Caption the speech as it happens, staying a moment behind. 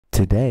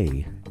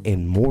Today,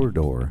 in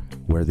Mordor,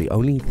 where the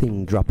only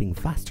thing dropping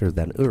faster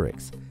than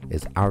Uryx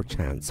is our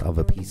chance of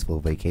a peaceful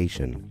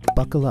vacation.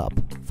 Buckle up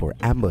for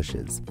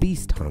ambushes,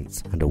 beast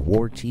hunts, and a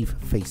war chief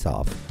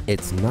face-off.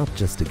 It's not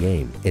just a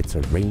game, it's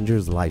a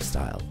ranger's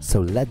lifestyle.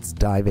 So let's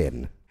dive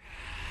in.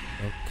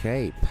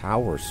 Okay,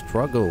 power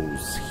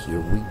struggles.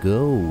 Here we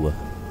go.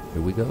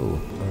 Here we go.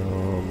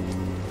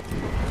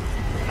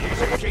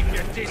 Keep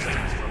your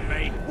distance from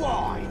me.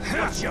 Why?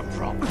 What's your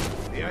problem?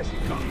 He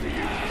hasn't come to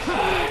you.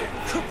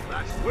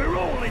 We're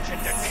all itching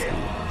to kill,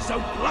 so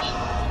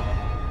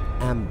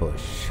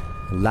ambush.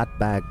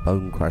 Latbag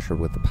Bone Crusher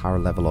with a power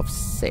level of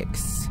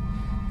 6.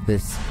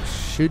 This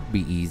should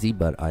be easy,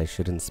 but I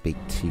shouldn't speak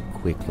too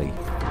quickly.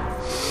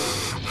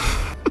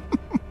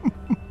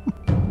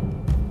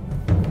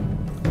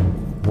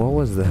 What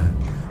was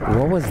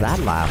that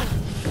laugh?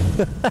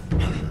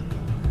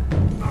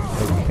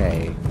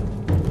 Okay.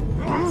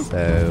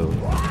 So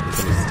I'm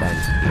gonna stand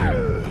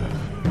here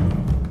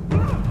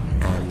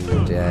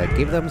and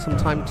give them some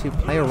time to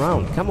play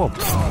around. Come on.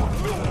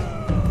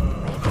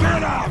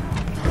 get up!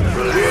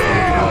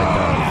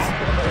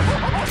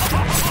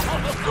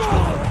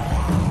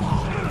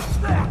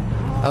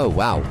 Oh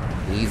wow,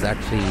 he's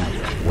actually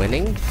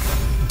winning?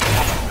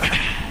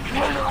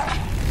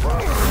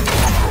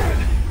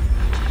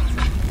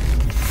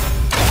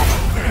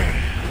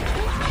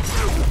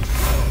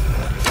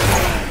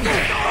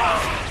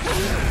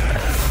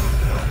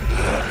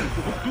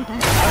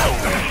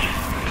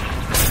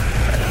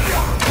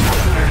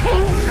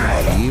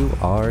 You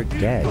are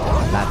dead,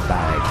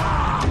 Latbag.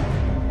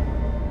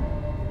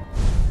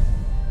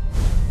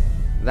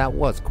 That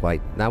was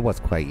quite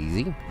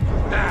easy.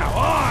 Now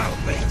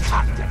I'll be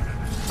captain.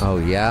 Oh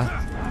yeah?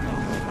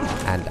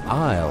 And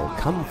I'll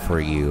come for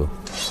you.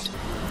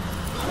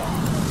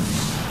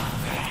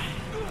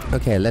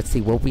 Okay, let's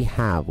see what we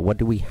have. What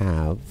do we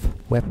have?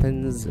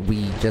 Weapons,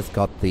 we just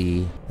got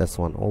this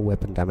one. All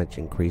weapon damage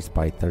increased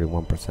by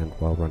 31%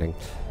 while running.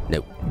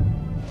 No.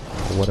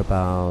 What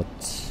about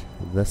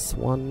this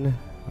one?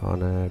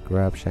 On a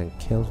grab, shank,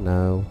 kill?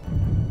 No.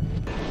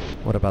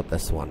 What about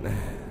this one?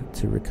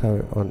 To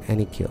recover on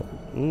any kill.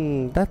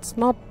 That's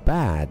not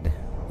bad.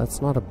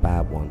 That's not a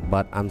bad one,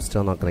 but I'm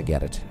still not gonna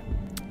get it.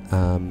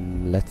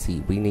 Let's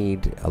see. We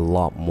need a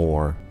lot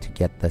more to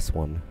get this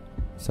one.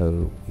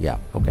 So, yeah,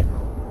 okay.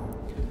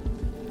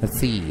 Let's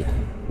see.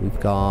 We've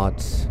got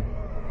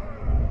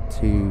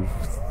 2,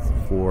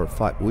 4,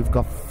 5. We've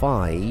got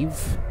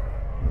 5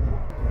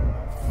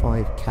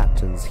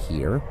 captains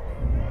here.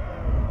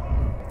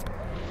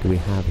 Do we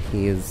have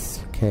his...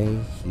 Okay,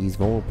 he's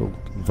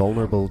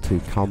vulnerable to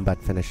combat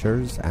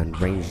finishers and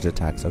ranged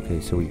attacks. Okay,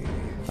 so we...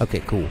 Okay,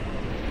 cool.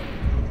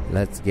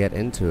 Let's get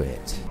into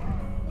it.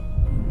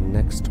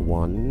 Next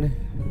one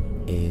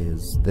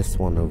is this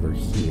one over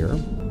here.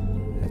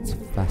 That's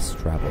fast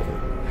travel.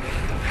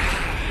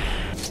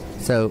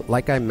 So,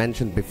 like I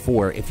mentioned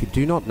before, if you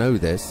do not know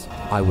this,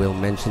 I will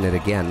mention it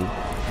again.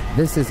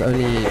 This is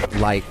only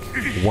like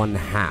one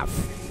half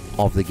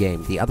of the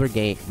game. The other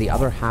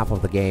half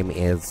of the game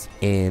is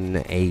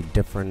in a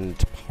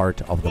different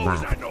part of the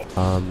map.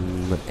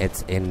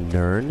 It's in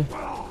Nirn.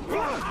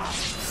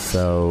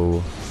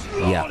 So,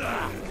 yeah.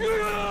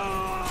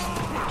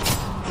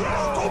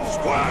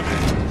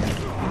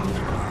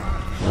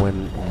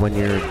 When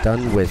you're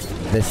done with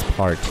this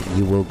part,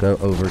 you will go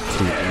over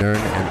to Nirn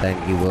and then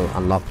you will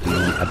unlock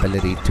the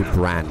ability to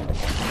brand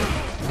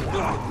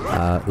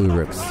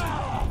Uryx.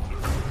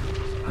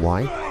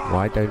 Why?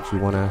 Why don't you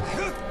wanna...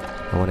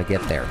 I want to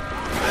get there.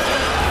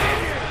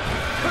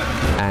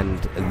 And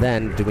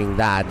then doing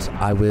that,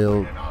 I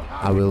will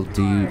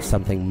do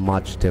something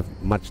much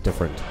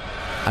different.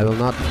 I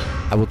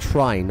will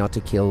try not to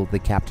kill the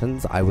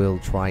captains. I will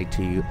try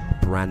to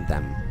brand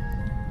them.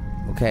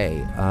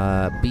 Okay,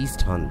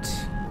 beast hunt.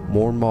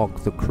 More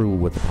mock the crew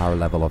with a power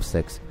level of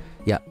 6.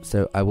 Yeah,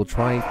 so I will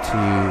try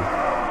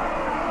to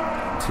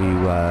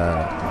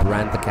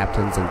brand the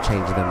captains and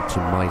change them to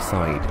my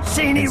side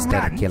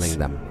instead of killing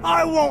them.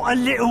 I want a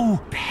little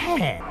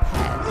pet.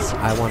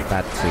 I want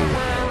that too.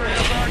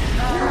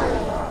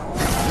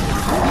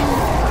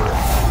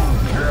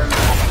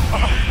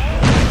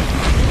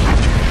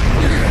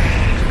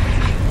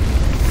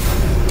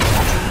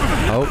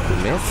 Oh,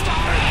 missed.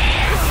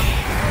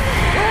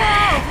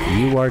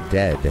 You are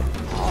dead.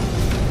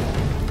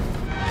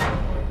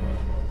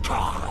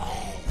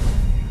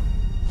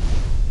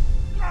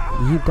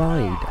 You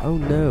died. Oh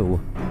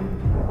no.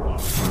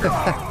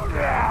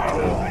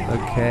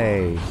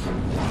 Okay.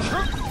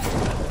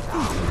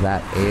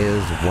 That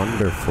is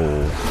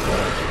wonderful.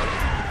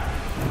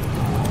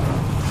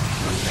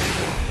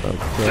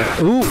 Okay.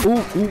 Ooh.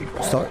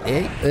 Sorry.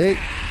 Hey.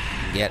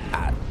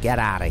 Get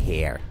out of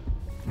here.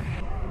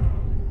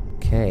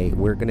 Okay,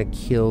 we're gonna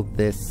kill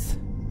this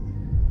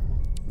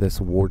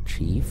war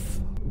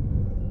chief.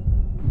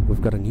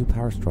 We've got a new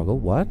power struggle.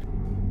 What?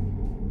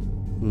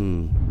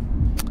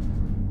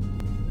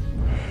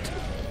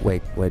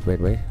 Wait.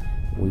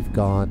 We've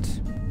got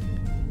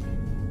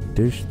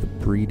Dush the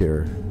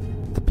Bleeder.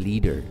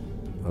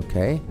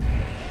 Okay.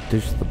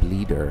 Dush the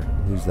Bleeder.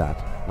 Who's that?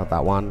 Not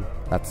that one.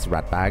 That's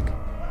Ratbag.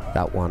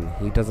 That one.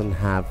 He doesn't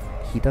have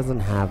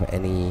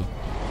any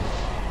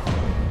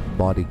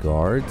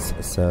bodyguards,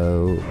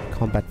 so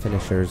combat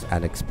finishers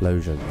and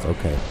explosions.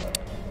 Okay.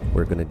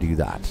 We're gonna do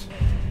that.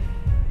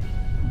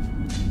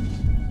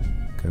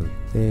 Go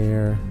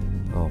there.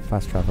 Oh,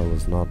 fast travel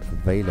is not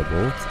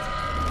available.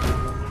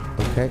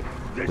 Okay.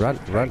 Run.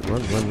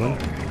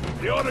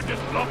 They ought to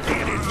just lock me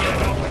in his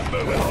head up and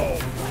move it home.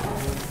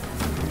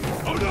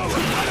 Oh no, a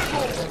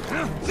cannibal!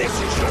 This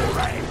is your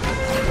aim!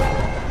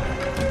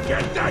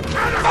 Get that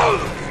cannibal!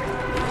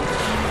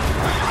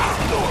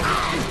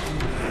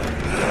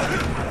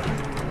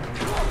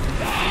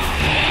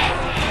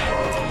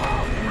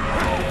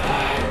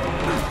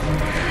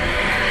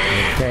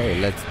 Okay,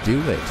 let's do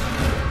it.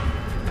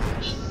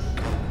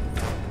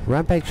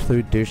 Rampage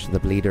through Dush the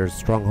Bleeder's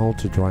stronghold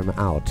to draw him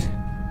out.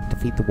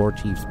 Defeat the war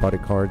chief's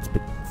bodyguards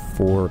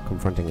before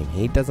confronting him.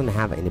 He doesn't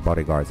have any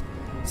bodyguards,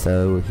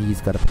 so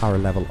he's got a power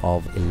level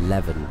of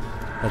 11.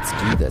 Let's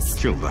do this.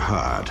 Kill the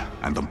herd,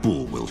 and the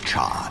bull will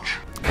charge.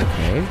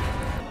 Okay.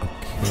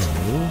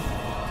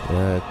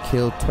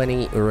 Kill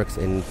 20 Uruks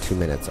in 2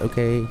 minutes.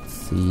 Okay, let's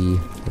see.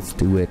 Let's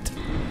do it.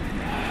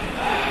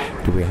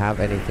 Do we have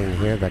anything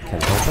here that can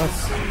help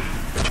us?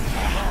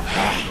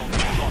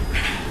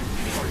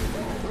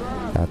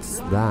 That's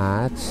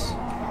that.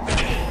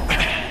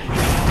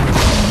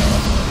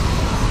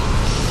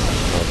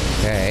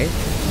 Okay.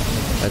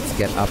 Let's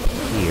get up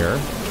here.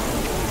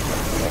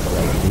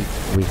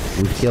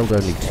 We've killed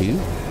only 2.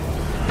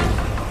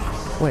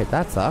 Wait,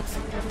 that sucks.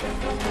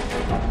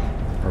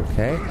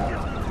 Okay.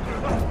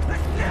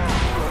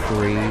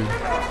 3.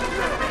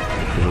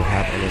 Do we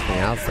have anything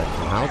else that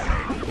can help?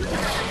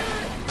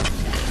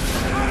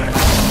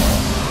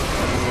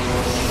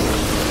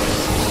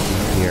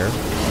 Here.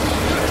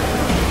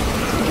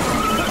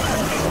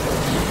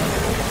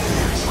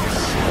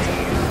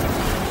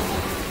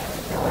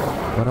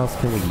 What else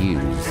can we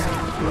use?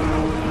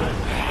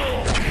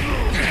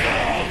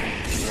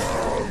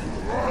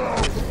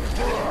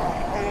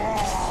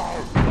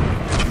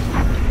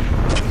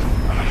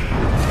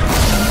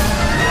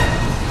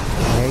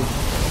 Okay,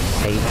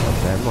 8 of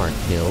them are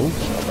killed.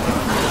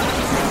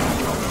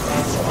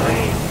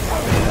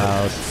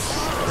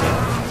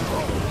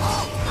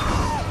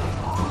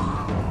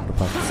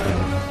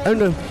 Oh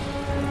no!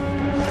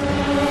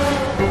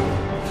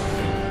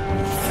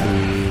 Let's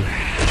see.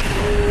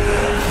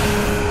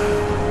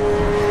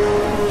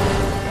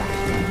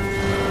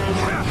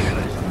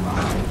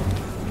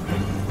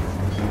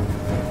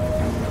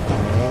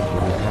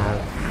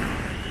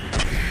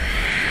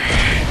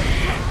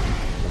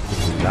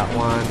 That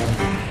one.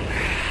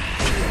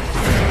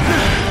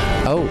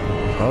 Oh.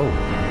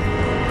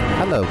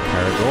 Hello,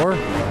 Caragor.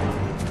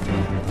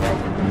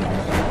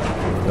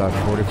 We've got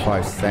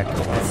 45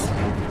 seconds.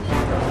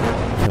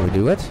 Can we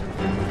do it?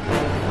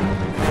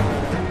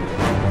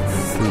 Let's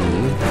see.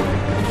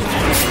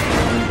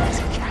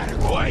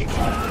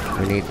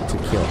 We need to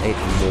kill 8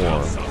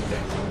 more.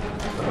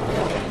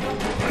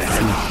 Let's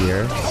see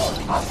here.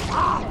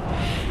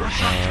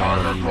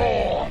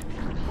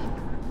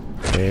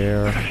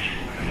 There.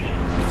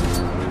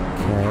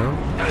 Okay.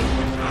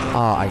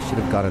 Ah, I should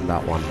have gotten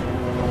that one.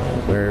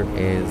 Where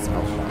is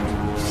Elshot?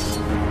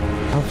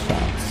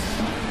 Elshot.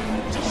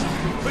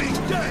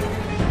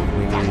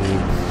 We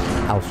need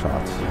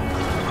Elshot.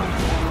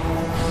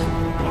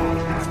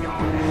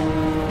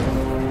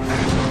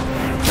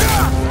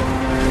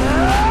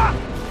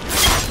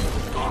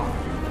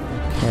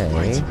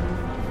 Okay.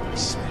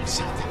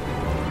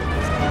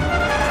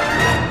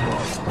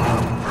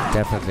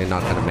 Definitely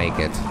not gonna make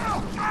it.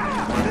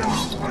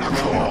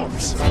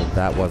 So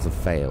that was a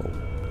fail.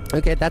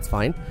 Okay, that's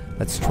fine.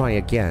 Let's try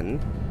again.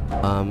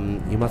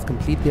 You must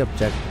complete the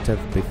objective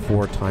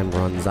before time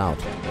runs out.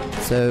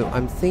 So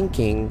I'm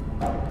thinking,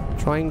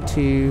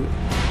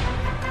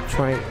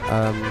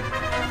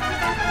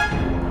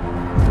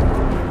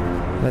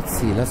 let's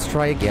see, let's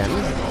try again,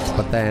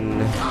 but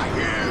then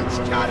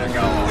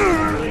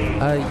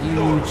a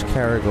huge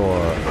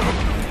Caragor.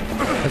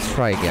 Let's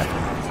try again.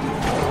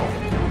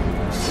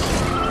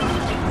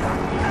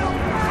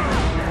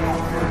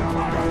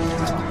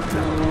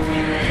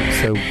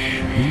 So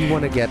we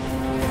want to get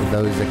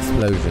those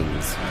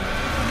explosions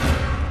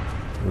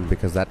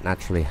because that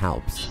naturally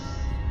helps.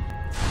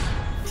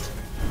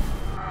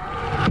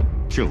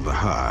 Kill the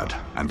herd,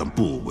 and the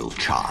bull will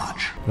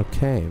charge.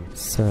 Okay,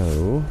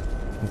 so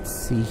let's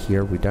see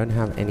here. We don't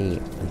have any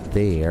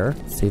there.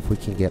 See if we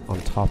can get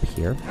on top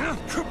here.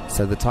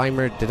 So the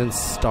timer didn't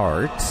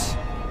start.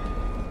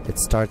 It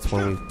starts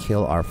when we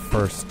kill our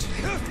first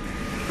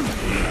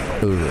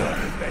Uruk.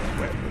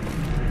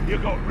 You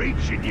got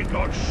reach and you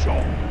got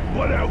shot.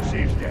 What else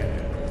is there?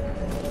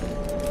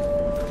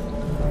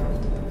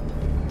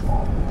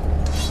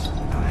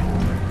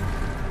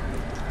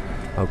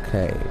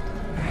 Okay.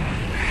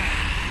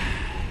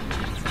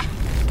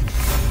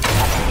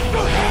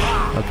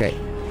 Okay.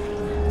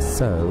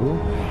 So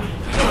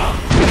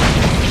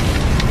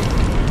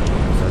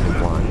there's only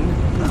one.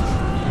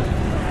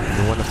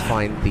 We want to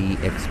find the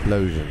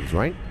explosions,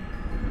 right?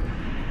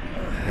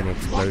 Any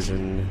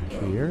explosion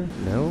here?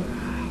 No.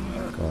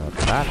 Got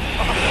that.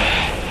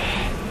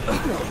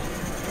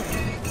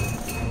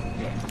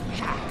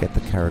 Get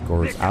the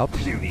Caragors out.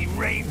 Puny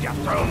ranger,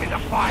 throw him in the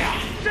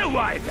fire. Do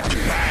I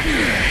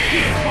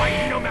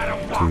fight no matter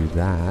what. Do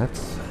that.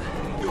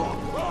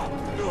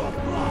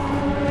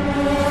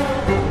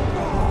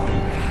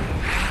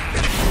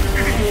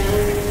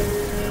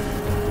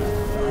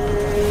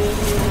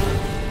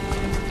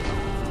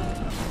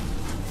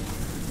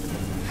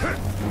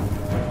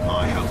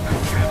 I hope that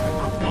Captain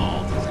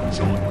Mordor doesn't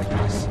join with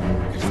us.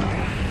 Is that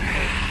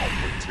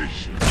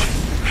competition?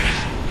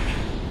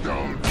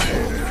 Don't need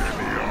it in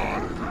the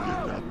order to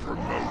get that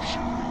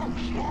promotion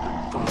he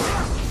was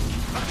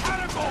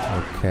looking for.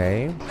 Okay.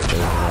 There's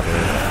another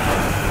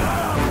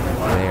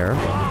there.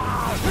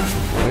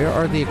 Where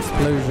are the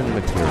explosion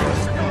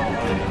materials?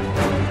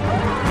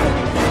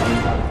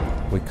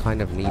 We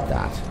kind of need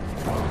that.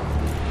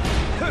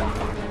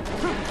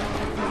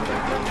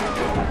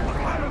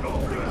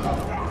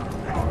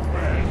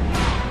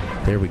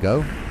 There we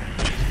go.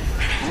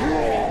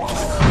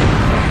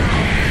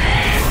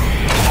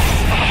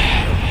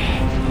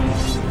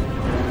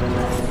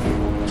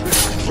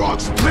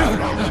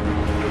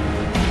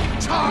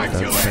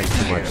 Don't spend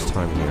too much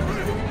time here.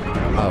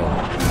 Oh.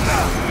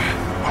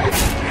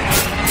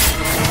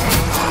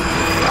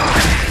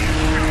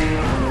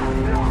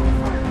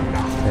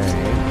 Okay.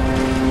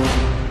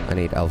 I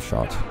need elf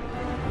shot.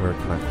 Where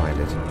can I find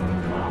it?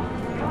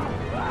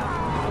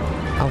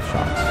 Elf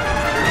shot.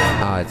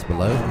 Ah, it's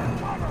below.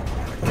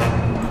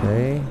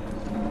 Okay.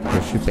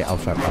 There should be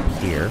elf shot up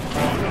here.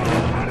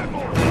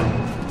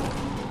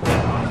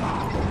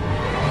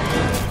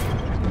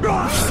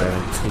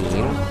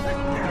 17.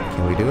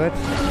 Can we do it?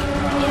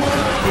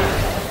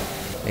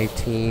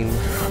 18.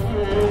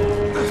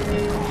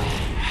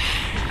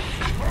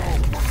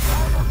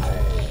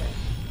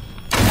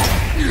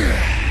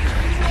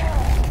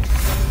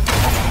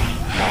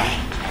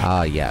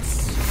 Ah, yes.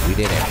 We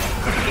did it.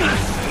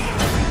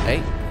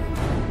 Hey.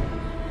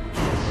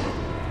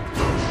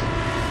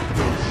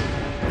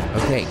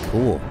 Okay,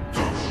 cool.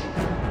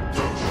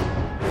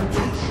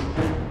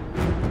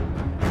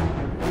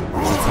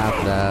 Let's have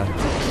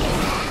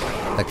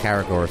the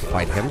Caragors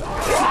fight him.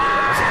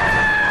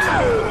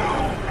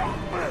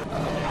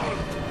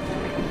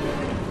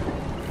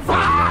 For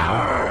now.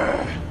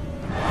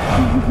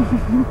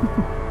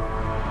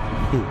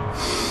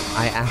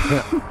 I am.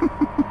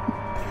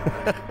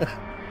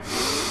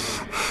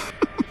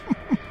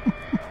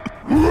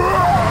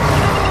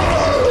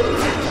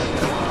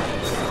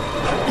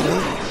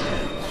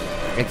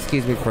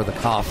 Excuse me for the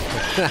cough.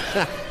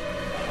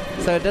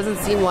 So it doesn't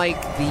seem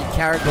like the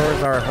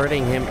Caragors are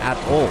hurting him at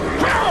all.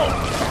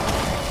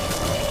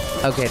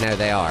 Okay, no,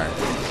 they are.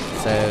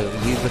 So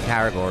use the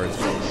Caragors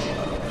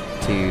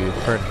to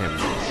hurt him.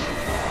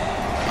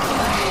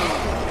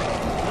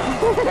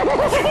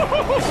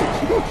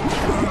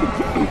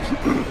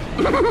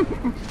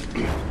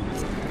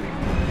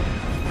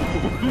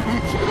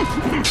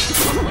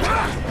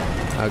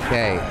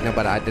 Okay, no,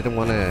 but I didn't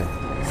want to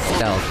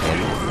stealth him.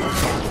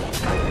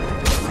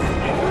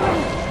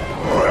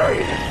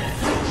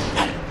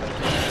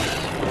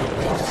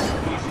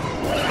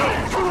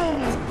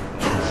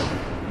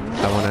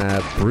 I want to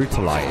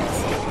brutalize.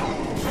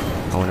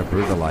 I want to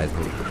brutalize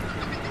him.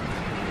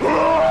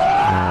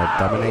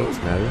 Dominate?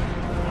 No.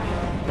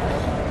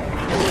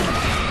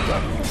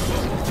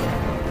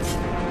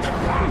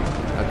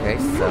 Okay,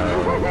 so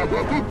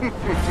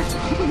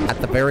at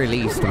the very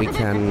least we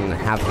can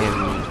have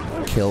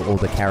him kill all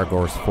the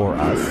Caragors for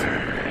us.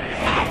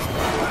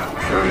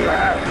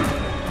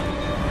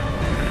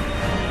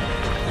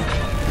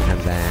 And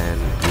then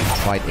we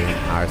fight him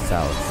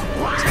ourselves.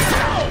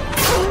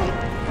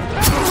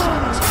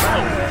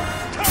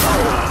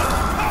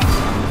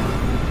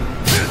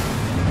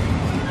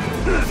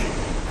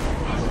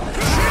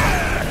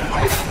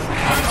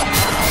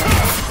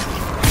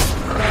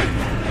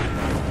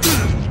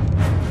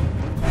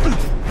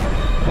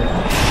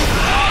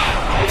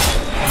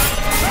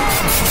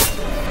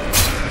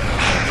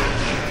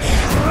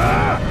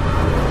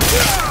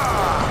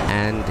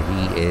 And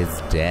he is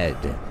dead.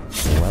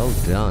 Well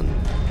done.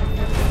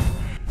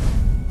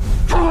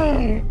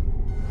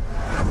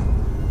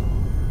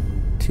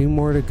 Two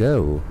more to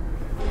go.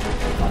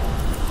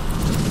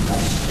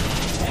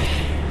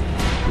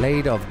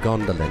 Blade of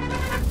Gondolin.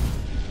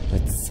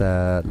 Let's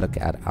look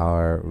at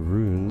our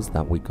runes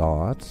that we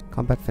got.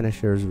 Combat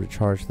finishers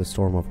recharge the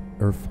Storm of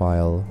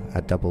Earthfile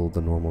at double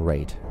the normal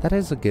rate. That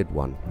is a good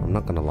one, I'm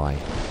not gonna lie.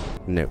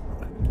 No.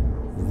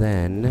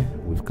 Then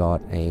we've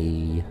got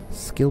a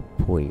skill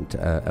point,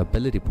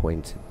 ability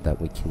point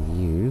that we can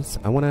use.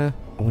 I wanna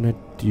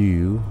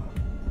do.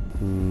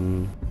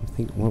 I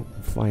think what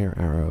fire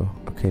arrow.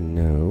 Okay,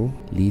 no.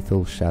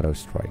 Lethal Shadow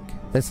Strike.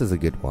 This is a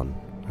good one.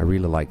 I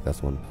really like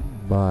this one.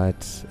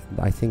 But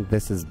I think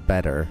this is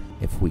better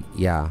if we...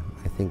 Yeah,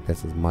 I think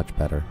this is much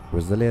better.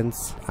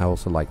 Resilience, I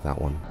also like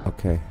that one.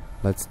 Okay,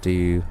 let's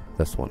do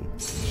this one.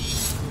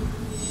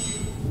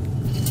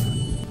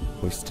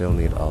 We still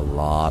need a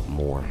lot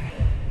more.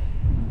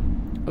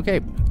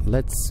 Okay,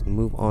 let's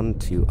move on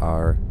to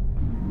our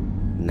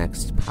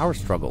next power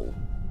struggle.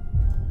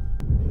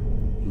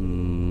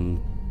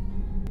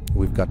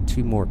 We've got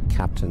 2 more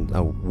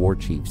war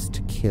chiefs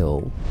to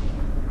kill,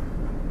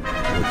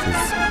 which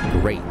is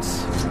great.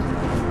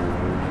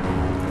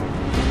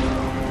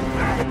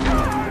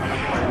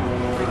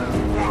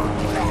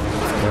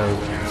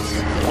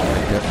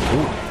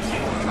 Ooh.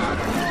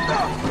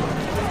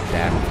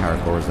 Damn,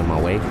 Caragor's in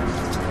my way.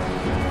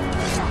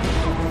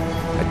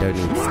 I don't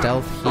need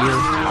stealth here.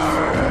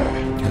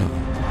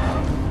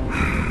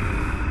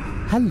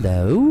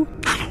 Hello?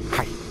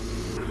 Hi.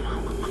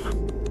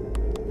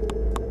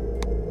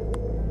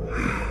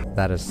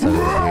 That is so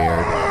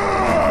weird.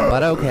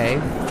 But okay.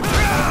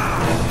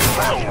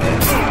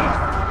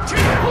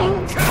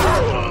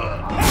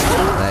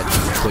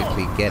 Let's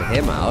quickly get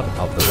him out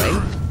of the way.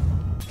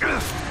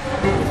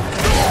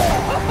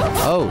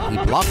 Oh, he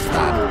blocked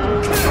that.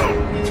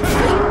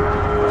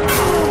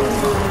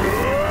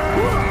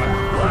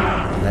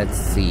 Let's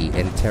see,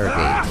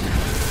 interrogate.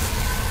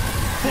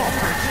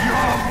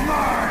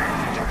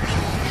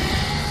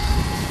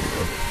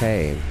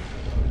 Okay.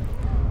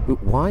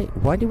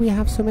 Why do we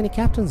have so many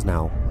captains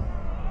now?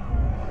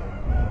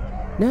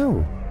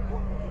 No.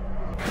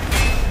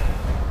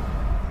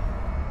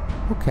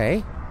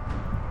 Okay.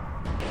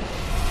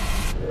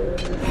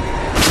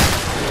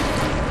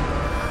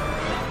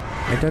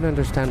 I don't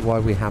understand why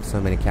we have so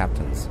many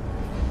captains.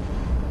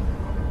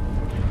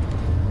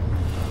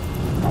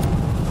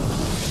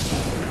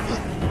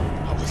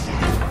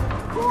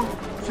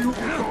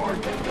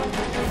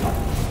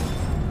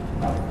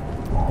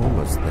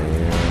 Almost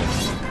there.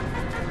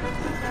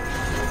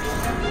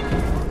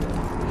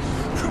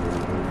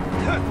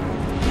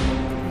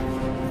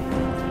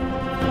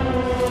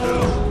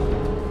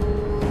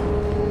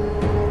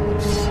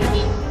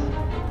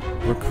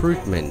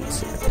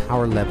 Recruitment,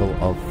 power level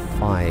of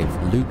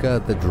 5.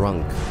 Luca the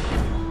Drunk.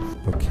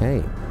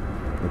 Okay,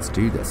 let's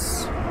do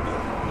this.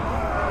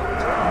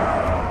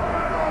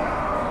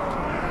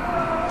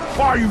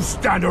 Why you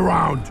stand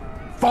around?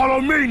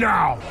 Follow me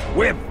now!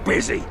 We're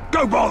busy.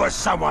 Go bother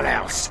someone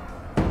else.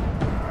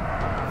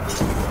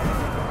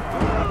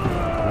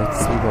 Let's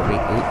see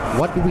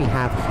what do we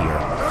have here?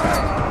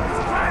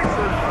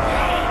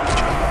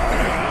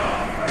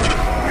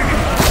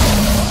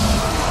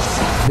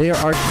 There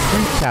are 2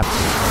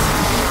 captains.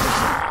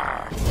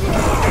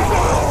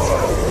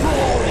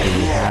 Do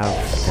we have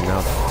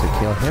enough to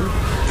kill him?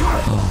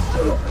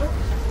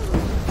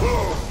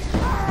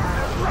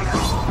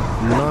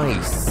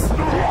 Nice.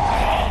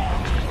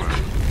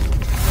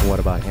 What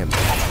about him?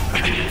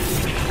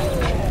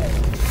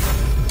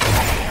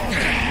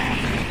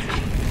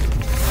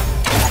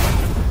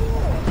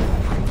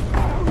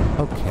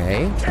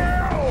 Okay.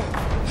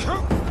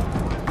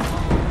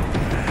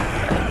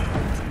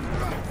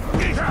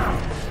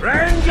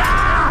 Ranger!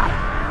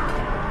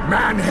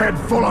 Man head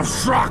full of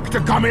schrock to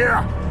come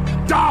here!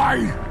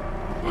 Die!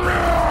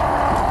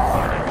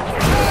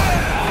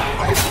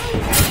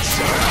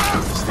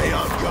 Stay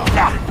on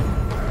guard.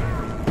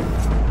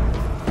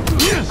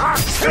 I'll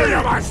kill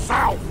you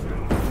myself!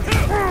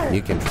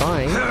 You can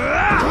try.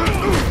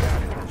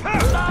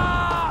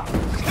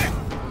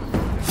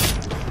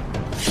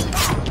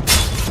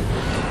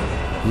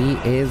 He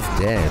is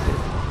dead.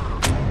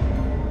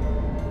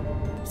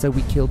 So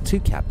we killed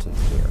 2 captains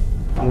here,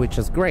 which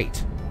is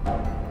great.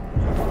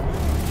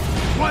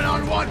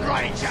 One-on-one,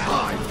 Ranger!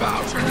 I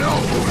vow to no!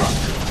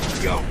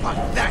 You're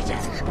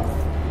pathetic!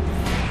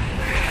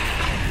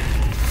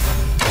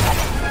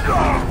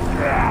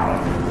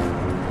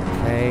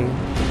 Okay,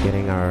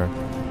 getting our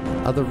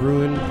other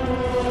ruin.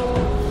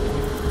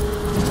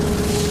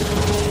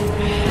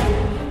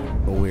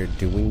 We're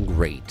doing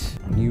great.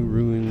 New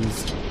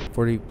ruins,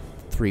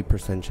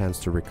 43% chance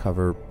to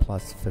recover,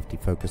 plus 50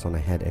 focus on a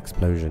head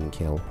explosion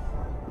kill.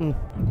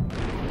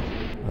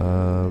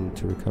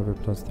 To recover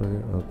plus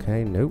 30,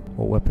 okay, nope.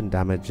 Or weapon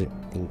damage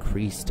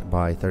increased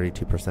by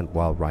 32%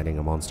 while riding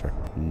a monster.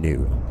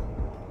 No.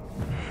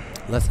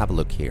 Let's have a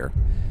look here.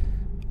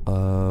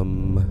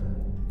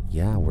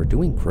 Yeah, we're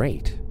doing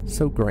great.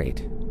 So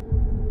great.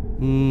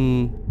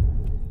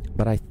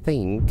 But I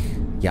think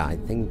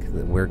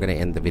that we're gonna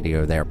end the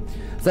video there.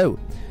 So,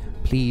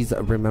 please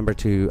remember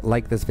to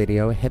like this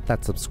video, hit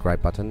that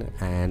subscribe button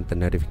and the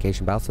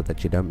notification bell so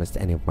that you don't miss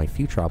any of my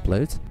future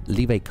uploads.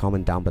 Leave a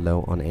comment down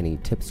below on any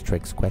tips,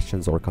 tricks,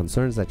 questions or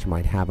concerns that you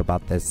might have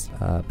about this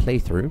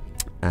playthrough.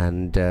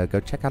 And go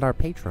check out our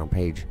Patreon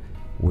page,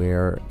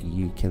 where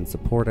you can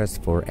support us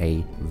for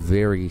a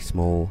very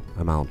small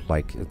amount.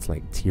 Like, it's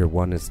like tier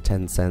 1 is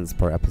 10 cents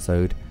per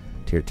episode,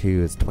 tier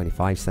 2 is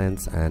 25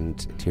 cents,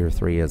 and tier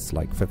 3 is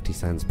like 50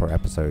 cents per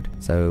episode.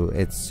 So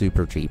it's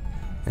super cheap,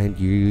 and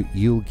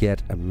you'll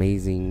get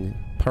amazing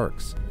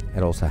perks.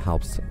 It also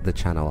helps the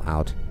channel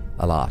out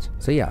a lot.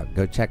 So yeah,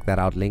 go check that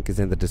out. Link is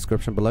in the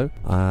description below.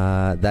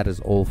 That is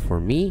all for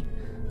me.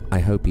 I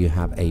hope you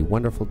have a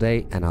wonderful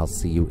day, and I'll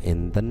see you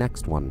in the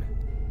next one.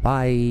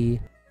 Bye!